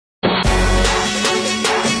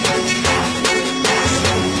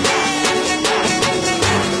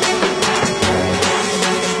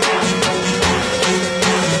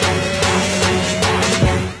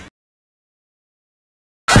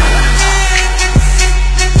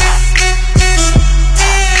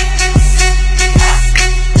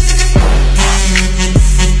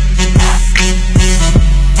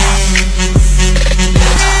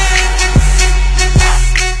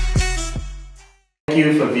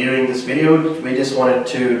viewing this video. We just wanted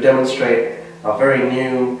to demonstrate a very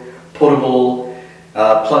new portable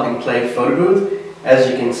plug-and-play photo booth. As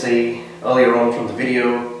you can see earlier on from the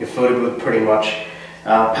video, your photo booth pretty much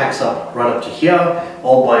packs up right up to here,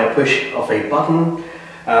 all by a push of a button.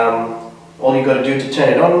 All you got to do to turn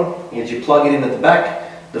it on is you plug it in at the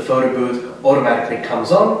back, the photo booth automatically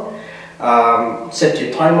comes on. Set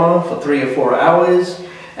your timer for 3 or 4 hours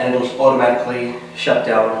and it'll automatically shut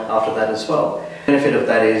down after that as well. The benefit of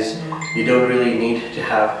that is you don't really need to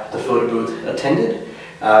have the photo booth attended.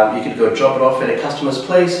 You could go drop it off at a customer's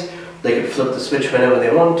place. They could flip the switch whenever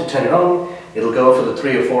they want to turn it on. It'll go for the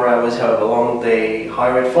 3 or 4 hours, however long they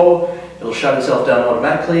hire it for. It'll shut itself down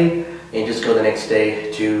automatically and just go the next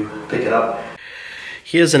day to pick it up.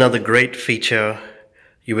 Here's another great feature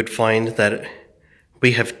you would find that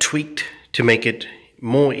we have tweaked to make it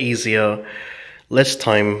more easier, less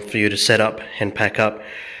time for you to set up and pack up.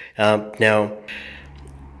 Now,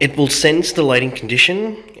 it will sense the lighting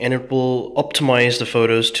condition and it will optimize the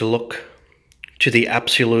photos to look to the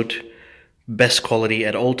absolute best quality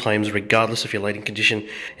at all times, regardless of your lighting condition.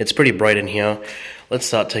 It's pretty bright in here. Let's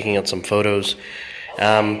start taking out some photos.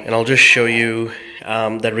 And I'll just show you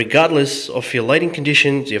that regardless of your lighting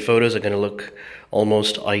conditions, your photos are going to look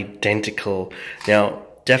almost identical. Now,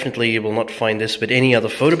 definitely you will not find this with any other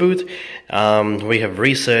photo booth. We have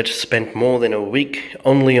researched, spent more than a week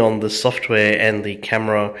only on the software and the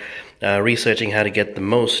camera, researching how to get the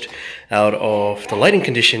most out of the lighting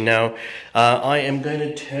condition. Now, I am going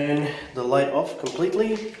to turn the light off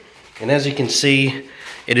completely. And as you can see,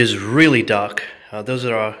 it is really dark. Those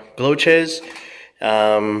are our glow chairs.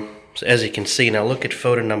 So as you can see, now look at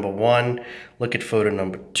photo number 1, look at photo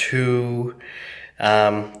number 2.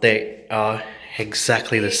 They are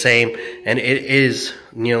exactly the same, and it is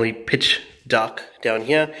nearly pitch dark down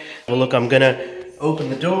here. Well, look, I'm gonna open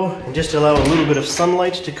the door and just allow a little bit of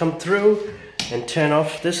sunlight to come through and turn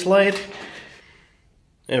off this light.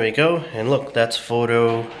 There we go, and look, that's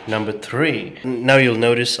photo number 3. Now you'll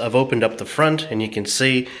notice I've opened up the front and you can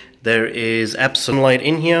see there is absolute light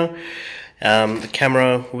in here. The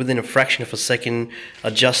camera, within a fraction of a second,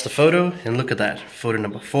 adjusts the photo, and look at that, photo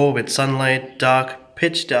number 4 with sunlight, dark,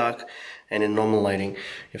 pitch dark, and in normal lighting.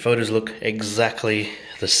 Your photos look exactly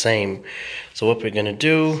the same. So what we're going to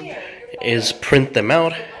do is print them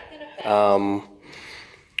out, and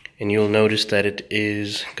you'll notice that it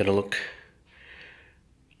is going to look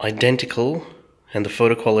identical, and the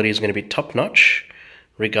photo quality is going to be top-notch,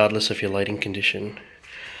 regardless of your lighting condition.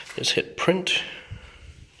 Just hit print.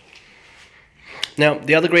 Now,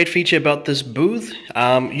 the other great feature about this booth,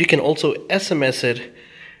 you can also SMS it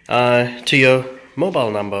to your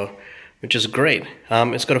mobile number, which is great.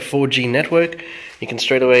 It's got a 4G network. You can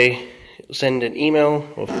straight away send an email.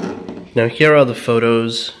 Now, here are the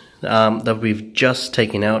photos that we've just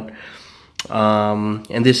taken out,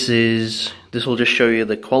 and this will just show you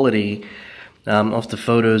the quality of the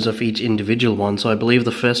photos of each individual one. So I believe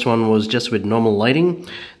the first one was just with normal lighting.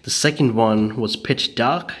 The second one was pitch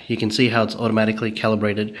dark. You can see how it's automatically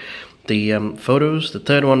calibrated the photos. The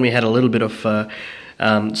third one, we had a little bit of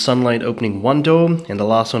sunlight opening one door, and the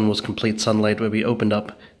last one was complete sunlight where we opened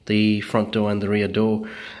up the front door and the rear door.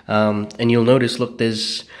 And you'll notice, look,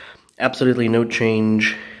 there's absolutely no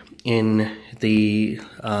change in the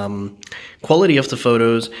quality of the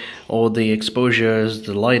photos or the exposures,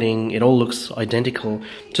 the lighting. It all looks identical.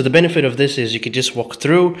 So the benefit of this is you could just walk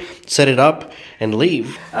through, set it up, and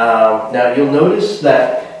leave. Now you'll notice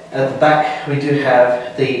that at the back we do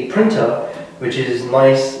have the printer, which is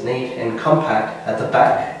nice, neat, and compact at the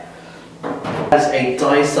back. As a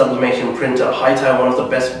dye sublimation printer, Figtek, one of the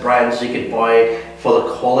best brands you could buy for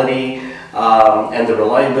the quality and the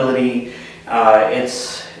reliability.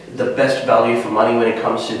 It's the best value for money when it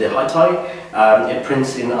comes to the Figtek. It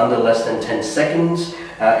prints in under less than 10 seconds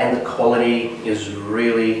and the quality is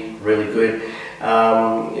really, really good.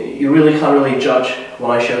 You really can't really judge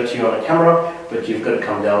when I show it to you on a camera, but you've got to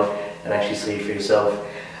come down and actually see it for yourself.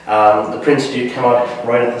 The prints do come out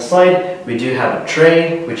right at the side. We do have a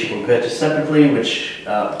tray which you can purchase separately, which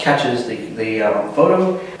catches the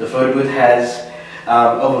photo. The photo booth has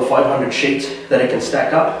over 500 sheets that it can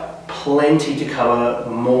stack up. Plenty to cover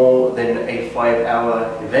more than a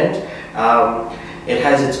 5-hour event. It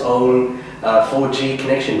has its own 4G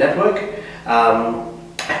connection network.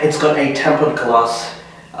 It's got a tempered glass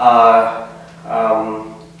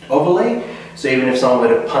overlay, so even if someone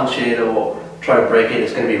were to punch it or try to break it,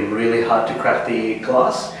 it's going to be really hard to crack the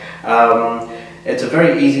glass. It's a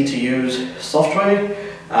very easy to use software.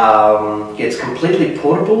 It's completely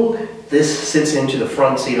portable. This sits into the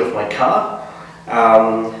front seat of my car.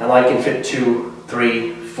 And I can fit 2,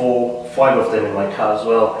 3, 4, 5 of them in my car as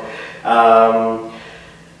well.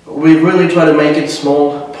 We really try to make it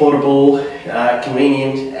small, portable,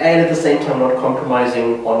 convenient, and at the same time not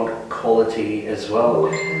compromising on quality as well.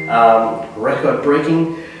 Record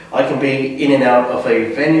breaking. I can be in and out of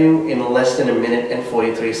a venue in less than 1 minute and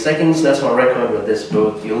 43 seconds. That's my record with this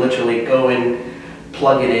booth. You literally go in,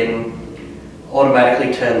 plug it in,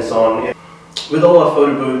 automatically turns on. With all our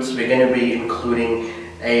photo booths, we're going to be including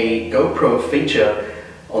a GoPro feature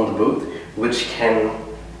on the booth, which can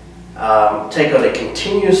take out a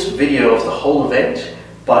continuous video of the whole event,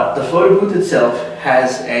 but the photo booth itself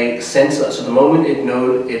has a sensor. So the moment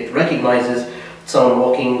it recognizes someone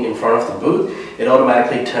walking in front of the booth, it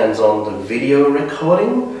automatically turns on the video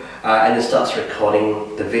recording and it starts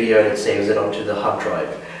recording the video and it saves it onto the hard drive.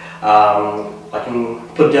 I can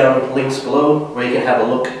put down links below where you can have a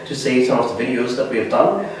look to see some of the videos that we have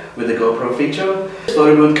done with the GoPro feature. This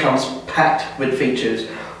photo booth comes packed with features.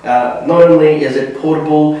 Not only is it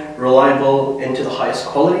portable, reliable, and to the highest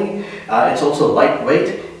quality, it's also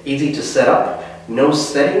lightweight, easy to set up, no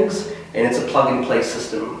settings, and it's a plug-and-play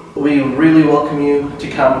system. We really welcome you to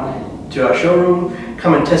come to our showroom,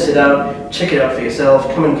 come and test it out, check it out for yourself,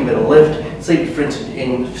 come and give it a lift, see if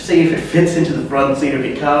it fits into the front seat of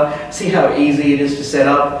your car, see how easy it is to set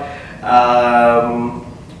up,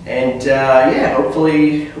 yeah,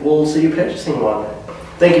 hopefully we'll see you purchasing one.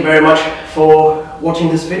 Thank you very much for watching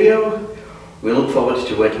this video. We look forward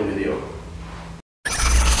to working with you.